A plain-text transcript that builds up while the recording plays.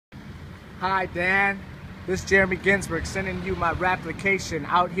Hi Dan, this is Jeremy Ginsburg sending you my Rapplication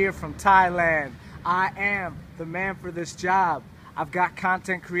out here from Thailand. I am the man for this job. I've got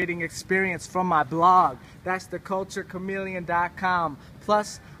content creating experience from my blog. That's theculturechameleon.com.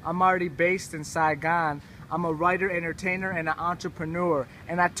 Plus, I'm already based in Saigon. I'm a writer, entertainer, and an entrepreneur.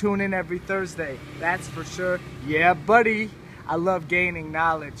 And I tune in every Thursday. That's for sure. Yeah, buddy. I love gaining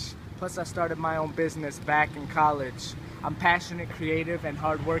knowledge. Plus, I started my own business back in college. I'm passionate, creative, and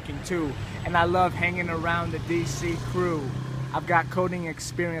hardworking too. And I love hanging around the DC crew. I've got coding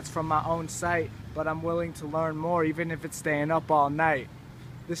experience from my own site, but I'm willing to learn more even if it's staying up all night.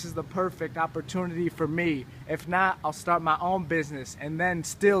 This is the perfect opportunity for me. If not, I'll start my own business and then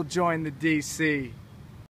still join the DC.